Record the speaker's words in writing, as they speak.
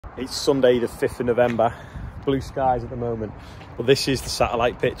It's Sunday the 5th of November, blue skies at the moment, but this is the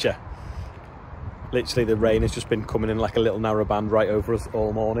satellite picture. Literally the rain has just been coming in like a little narrow band right over us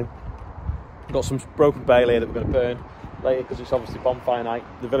all morning. Got some broken bale here that we're going to burn later because it's obviously bonfire night.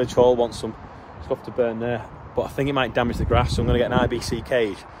 The village hall wants some stuff to burn there, but I think it might damage the grass, so I'm going to get an IBC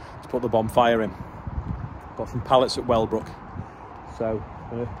cage to put the bonfire in. Got some pallets at Wellbrook, so I'm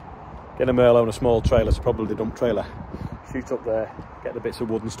going to get a Merlo and a small trailer, so probably the dump trailer, shoot up there, get the bits of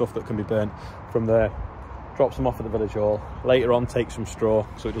wood and stuff that can be burned from there, drop some off at the village hall. Later on take some straw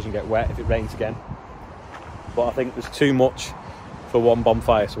so it doesn't get wet if it rains again, but I think there's too much for one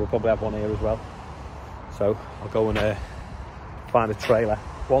bonfire, so we'll probably have one here as well. So I'll go and find a trailer.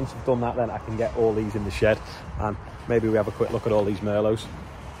 Once I've done that, then I can get all these in the shed and maybe we have a quick look at all these Merlots,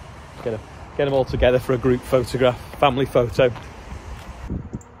 get them all together for a group photograph, family photo.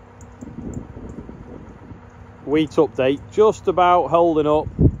 Wheat update, just about holding up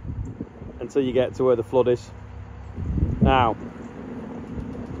until you get to where the flood is. Now,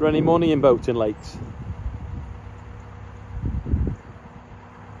 is there any money in boating lakes?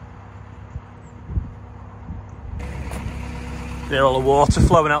 There, all the water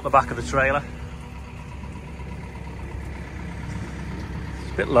flowing out the back of the trailer.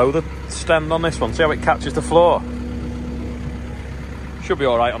 It's a bit low, the stem on this one. See how it catches the floor? Should be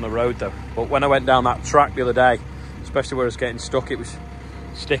all right on the road though. But when I went down that track the other day, especially where it was getting stuck, it was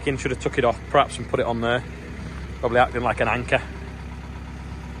sticking. Should have took it off perhaps and put it on there. Probably acting like an anchor.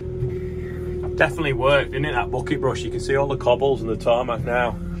 Definitely worked, didn't it, that bucket brush? You can see all the cobbles and the tarmac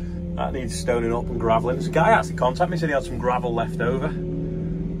now. That needs stoning up and gravelling. This guy actually contacted me, said he had some gravel left over.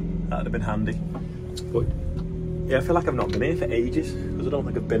 That'd have been handy. But yeah, I feel like I've not been here for ages because I don't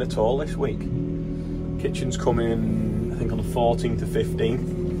think I've been at all this week. Kitchen's coming, I think, on the 14th to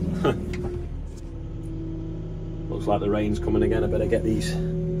 15th. Looks like the rain's coming again. I better get these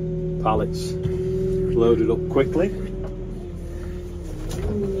pallets loaded up quickly.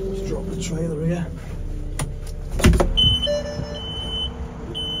 Let's drop the trailer here.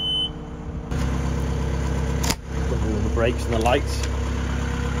 Brakes and the lights.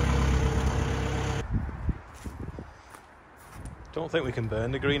 Don't think we can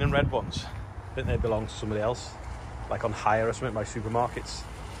burn the green and red ones. I think they belong to somebody else, like on hire or something by supermarkets.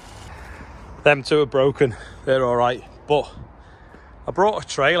 Them two are broken, they're all right, but I brought a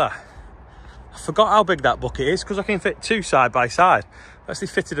trailer. I forgot how big that bucket is because I can fit two side by side. I actually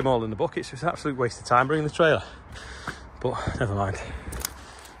fitted them all in the bucket, so it's an absolute waste of time bringing the trailer, but never mind. It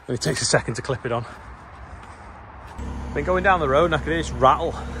only takes a second to clip it on. Been going down the road and I can hear this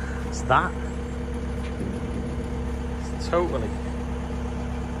rattle. It's that. It's totally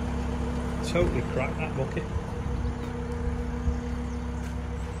cracked, that bucket.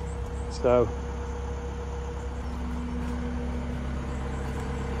 So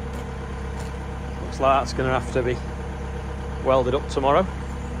looks like that's going to have to be welded up tomorrow.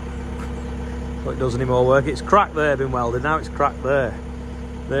 So it does any more work. It's cracked there, been welded. Now it's cracked there.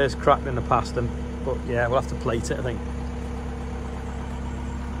 There's cracked in the past, but yeah, we'll have to plate it, I think.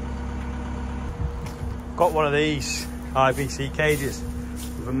 Got one of these IBC cages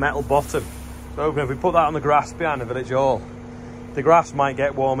with a metal bottom. So if we put that on the grass behind the village hall, the grass might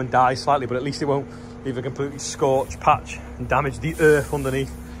get warm and die slightly, but at least it won't leave a completely scorched patch and damage the earth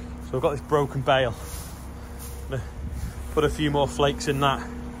underneath. So I've got this broken bale. I'm gonna put a few more flakes in that,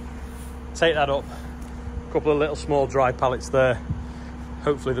 take that up, a couple of little small dry pallets there.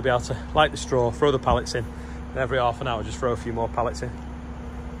 Hopefully they'll be able to light the straw, throw the pallets in, and every half an hour just throw a few more pallets in.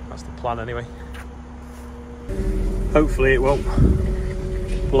 That's the plan anyway. Hopefully it won't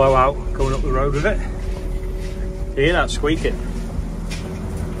blow out going up the road with it. You hear that squeaking?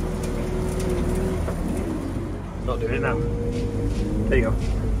 Not doing it now. There you go.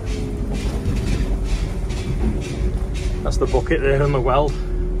 That's the bucket there on the weld.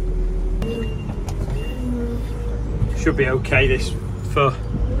 Should be okay this for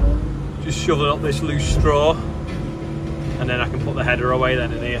just shoveling up this loose straw, and then I can put the header away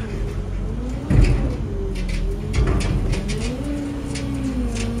then in here.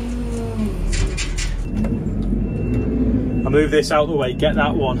 Move this out of the way, get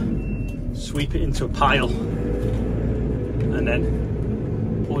that one, sweep it into a pile, and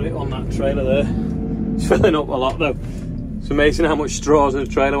then put it on that trailer there. It's filling up a lot though. It's amazing how much straw's in a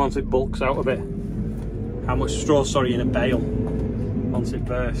trailer once it bulks out a bit. How much straw, sorry, in a bale once it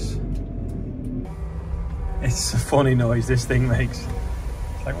bursts. It's a funny noise this thing makes.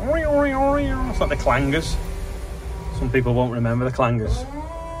 It's like, it's like the clangers. Some people won't remember the clangers.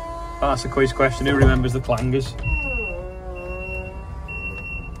 Oh, that's a quiz question, who remembers the clangers?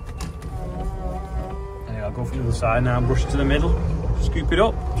 Go from the other side now and brush it to the middle. scoop it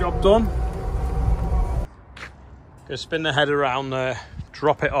up, job done. Gonna spin the head around there,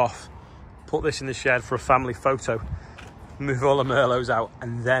 drop it off, put this in the shed for a family photo, move all the Merlots out,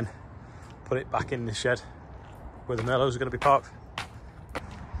 and then put it back in the shed where the Merlots are going to be parked.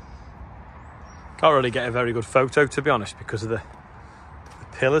 Can't really get a very good photo, to be honest, because of the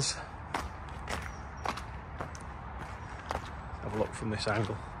pillars. Have a look from this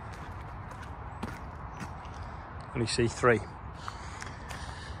angle. Only see 3.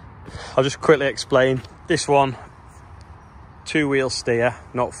 I'll just quickly explain. This one, 2-wheel steer,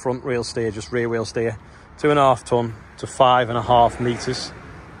 not front wheel steer, just rear wheel steer. 2.5 ton to 5.5 meters,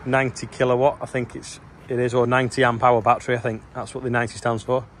 90 kilowatt, I think it is, or 90 amp hour battery. I think that's what the 90 stands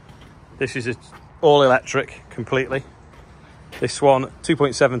for. This is all electric completely. This one,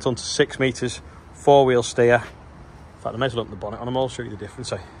 2.7 ton to 6 meters, 4-wheel steer. In fact, I may as well open the bonnet on them all, show you the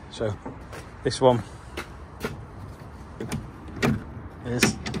difference. So this one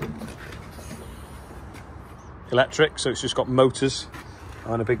is electric, so it's just got motors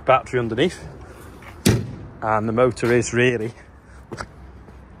and a big battery underneath, and the motor is really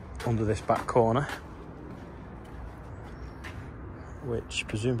under this back corner, which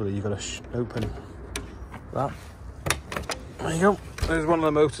presumably you've got to open that. There you go, there's one of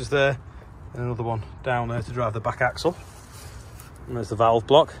the motors there, and another one down there to drive the back axle, and there's the valve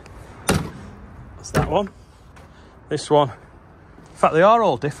block. That's that one. This one, in fact they are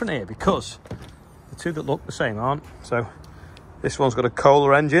all different here because the two that look the same aren't. So this one's got a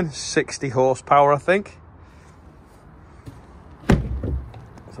Kohler engine, 60 horsepower I think.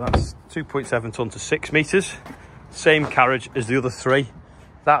 So that's 2.7 ton to 6 meters. Same carriage as the other 3.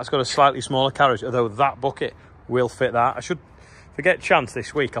 That's got a slightly smaller carriage, although that bucket will fit that. I should, if I get a chance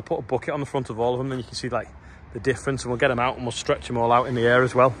this week, I'll put a bucket on the front of all of them and you can see like the difference, and we'll get them out and we'll stretch them all out in the air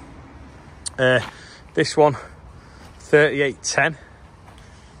as well. This one, 3810.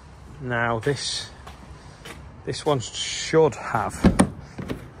 Now this one should have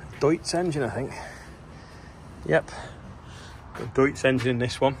a Deutz engine, I think. Yep, a Deutz engine in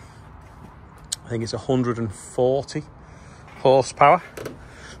this one. I think it's 140 horsepower.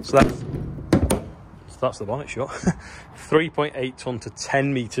 So that's the bonnet shut. 3.8 ton to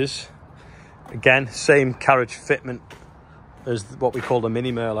 10 meters. Again, same carriage fitment as what we call the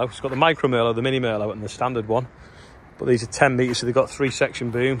mini Merlo. It's got the micro Merlo, the mini Merlo, and the standard one. But these are 10 meters, so they've got 3-section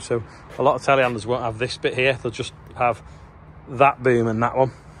boom. So a lot of telehandlers won't have this bit here. They'll just have that boom and that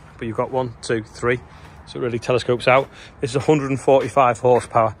one. But you've got 1, 2, 3. So it really telescopes out. This is 145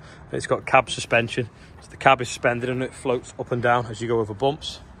 horsepower. And it's got cab suspension. So the cab is suspended and it floats up and down as you go over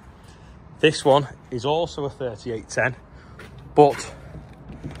bumps. This one is also a 3810, but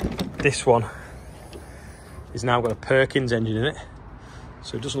this one is now got a Perkins engine in it.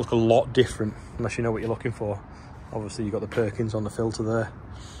 So it doesn't look a lot different unless you know what you're looking for. Obviously you've got the Perkins on the filter there.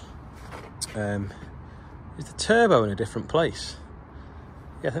 Is the turbo in a different place?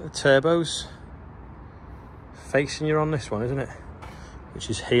 Yeah, I think the turbo's facing you on this one, isn't it?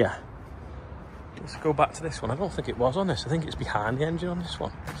 Which is here. Let's go back to this one. I don't think it was on this. I think it's behind the engine on this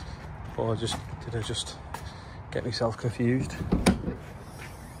one. Or did I just get myself confused?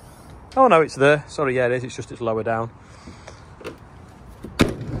 Oh no, it's there. Sorry, yeah it is. It's just it's lower down.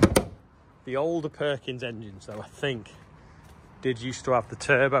 The older Perkins engines, though, I think, did used to have the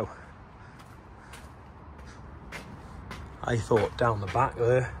turbo. I thought down the back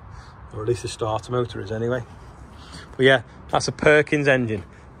there, or at least the starter motor is anyway. But yeah, that's a Perkins engine.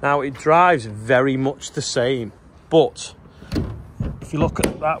 Now it drives very much the same, but if you look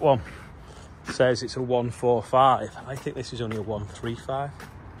at that one, it says it's a 145. I think this is only a 135.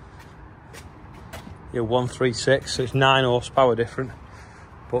 Yeah, 136. So it's 9 horsepower different,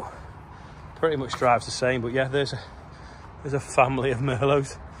 but pretty much drives the same. But yeah, there's a family of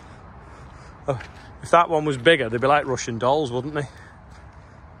Merlos. Oh, if that one was bigger, they'd be like Russian dolls, wouldn't they?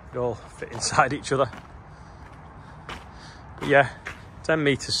 They'd all fit inside each other. But yeah, 10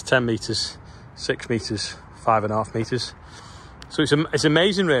 meters, 10 meters, 6 meters, 5.5 meters. So it's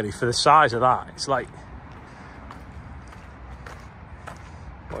amazing really for the size of that. It's like,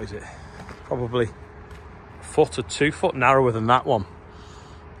 what is it? Probably a foot or 2 foot narrower than that one.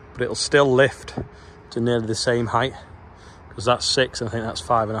 But it'll still lift to nearly the same height, because that's 6 and I think that's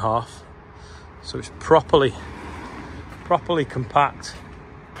 5.5. So it's properly compact.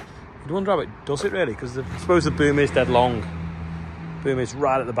 You'd wonder how it does it really, because I suppose the boom is dead long. Boom is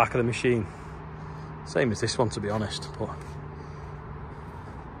right at the back of the machine. Same as this one, to be honest, but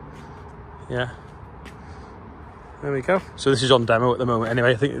yeah. There we go. So this is on demo at the moment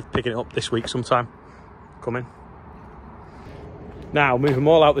anyway. I think it's picking it up this week sometime. Coming. Now, move them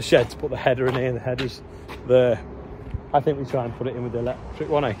all out the shed to put the header in here. The header's there. I think we try and put it in with the electric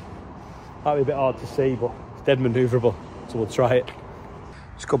one, eh? That'd be a bit hard to see, but it's dead manoeuvrable, so we'll try it.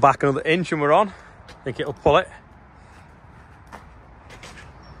 Just go back another inch and we're on. I think it'll pull it.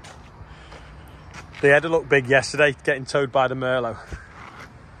 The header looked big yesterday, getting towed by the Merlo.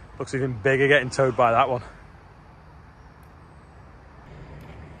 Looks even bigger getting towed by that one.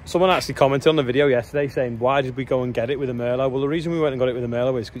 Someone actually commented on the video yesterday saying, why did we go and get it with a Merlo? Well, the reason we went and got it with a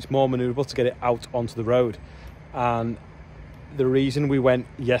Merlo is because it's more manoeuvrable to get it out onto the road. And the reason we went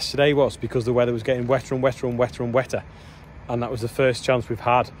yesterday was because the weather was getting wetter and wetter and wetter and wetter. And that was the first chance we've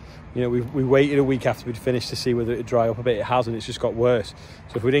had. You know, we waited a week after we'd finished to see whether it'd dry up a bit. It hasn't, it's just got worse.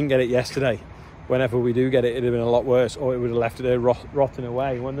 So if we didn't get it yesterday, whenever we do get it, it'd have been a lot worse, or it would have left it there rotting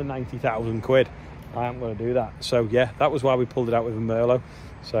away. When the 90,000 quid, I am going to do that. So yeah, that was why we pulled it out with a Merlo.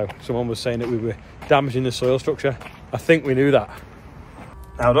 So someone was saying that we were damaging the soil structure. I think we knew that.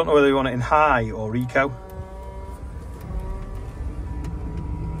 Now I don't know whether we want it in high or eco.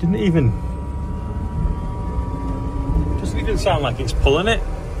 Doesn't even sound like it's pulling it.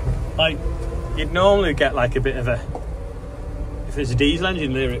 Like you'd normally get like a bit of a, if there's a diesel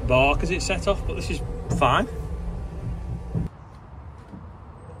engine, hear it bark as it's set off, but this is fine.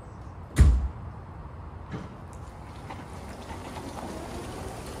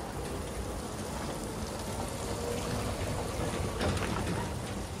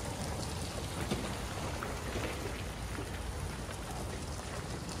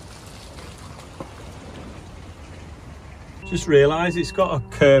 Just realised it's got a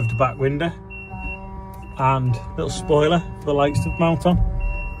curved back window and little spoiler for the lights to mount on,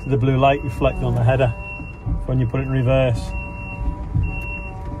 so the blue light reflecting on the header when you put it in reverse.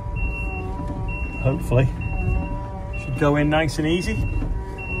 Hopefully should go in nice and easy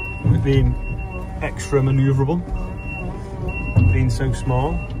with it being extra manoeuvrable, being so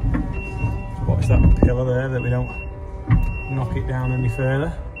small. Watch that pillar there that we don't knock it down any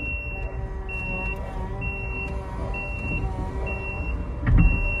further.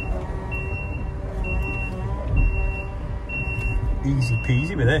 Easy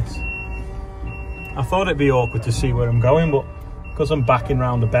peasy with this. I thought it'd be awkward to see where I'm going, but because I'm backing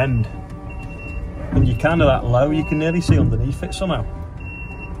round the bend and you're kind of that low, you can nearly see underneath it somehow.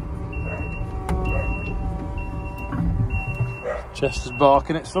 Chester's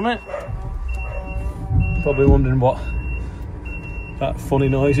barking at something. Probably wondering what that funny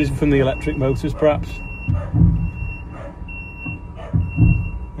noise is from the electric motors, perhaps.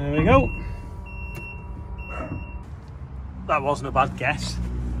 There we go. That wasn't a bad guess.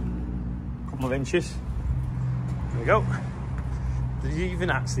 A couple of inches. There we go. There's even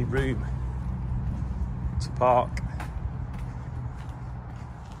actually room to park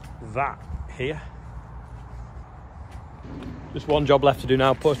that here. Just one job left to do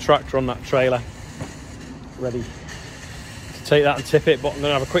now, put a tractor on that trailer. Ready to take that and tip it, but I'm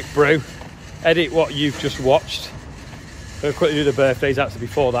going to have a quick brew, edit what you've just watched. I'm going to quickly do the birthdays actually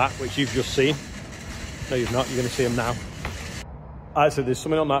before that, which you've just seen. No, you've not, you're going to see them now. Actually, there's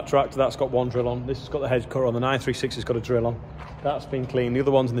something on that tractor that's got one drill on. This has got the hedge cutter on. The 936 has got a drill on. That's been clean. The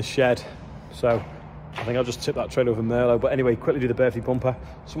other one's in the shed. So I think I'll just tip that trailer over Merlo. But anyway, quickly do the birthday bumper.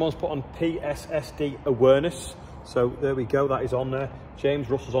 Someone's put on PSSD awareness. So there we go, that is on there. James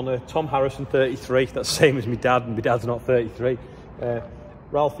Russell's on there. Tom Harrison, 33. That's the same as my dad, and my dad's not 33.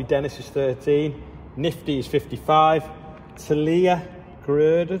 Ralphie Dennis is 13. Nifty is 55. Talia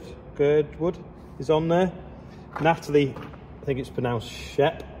Girdwood is on there. Natalie, I think it's pronounced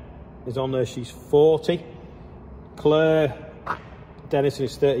Shep, is on there. She's 40. Claire Dennison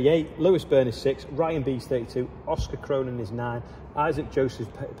is 38. Lewis Byrne is 6. Ryan B is 32. Oscar Cronin is 9. Isaac Joseph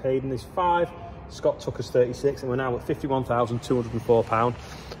Payden is 5. Scott Tucker's 36. And we're now at £51,204.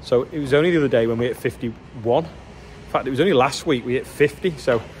 So it was only the other day when we hit 51. In fact, it was only last week we hit 50.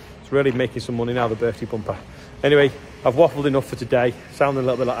 So it's really making some money now, the birthday bumper. Anyway, I've waffled enough for today. Sounding a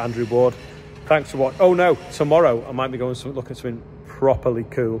little bit like Andrew Ward. Thanks for watching. Oh no, tomorrow I might be going to look at something properly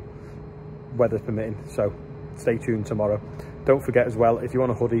cool, weather permitting. So stay tuned tomorrow. Don't forget as well, if you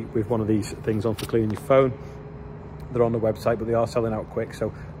want a hoodie with one of these things on for cleaning your phone, they're on the website, but they are selling out quick.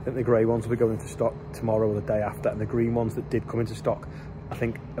 So I think the grey ones will be going into stock tomorrow or the day after, and the green ones that did come into stock, I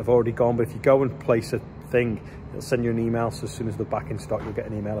think have already gone. But if you go and place a thing, it'll send you an email. So as soon as they're back in stock, you'll get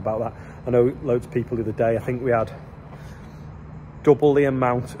an email about that. I know loads of people the other day, I think we had double the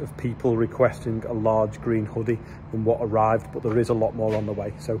amount of people requesting a large green hoodie than what arrived, but there is a lot more on the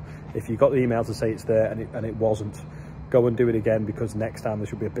way. So if you got the email to say it's there and it wasn't, go and do it again, because next time there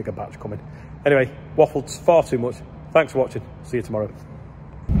should be a bigger batch coming. Anyway, waffled far too much. Thanks for watching. See you tomorrow.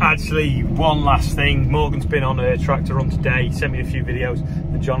 Actually, one last thing. Morgan's been on a tractor run today. He sent me a few videos,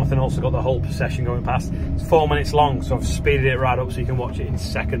 and Jonathan also got the whole procession going past. It's 4 minutes long, so I've speeded it right up so you can watch it in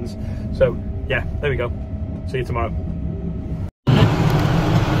seconds. So yeah, there we go. See you tomorrow.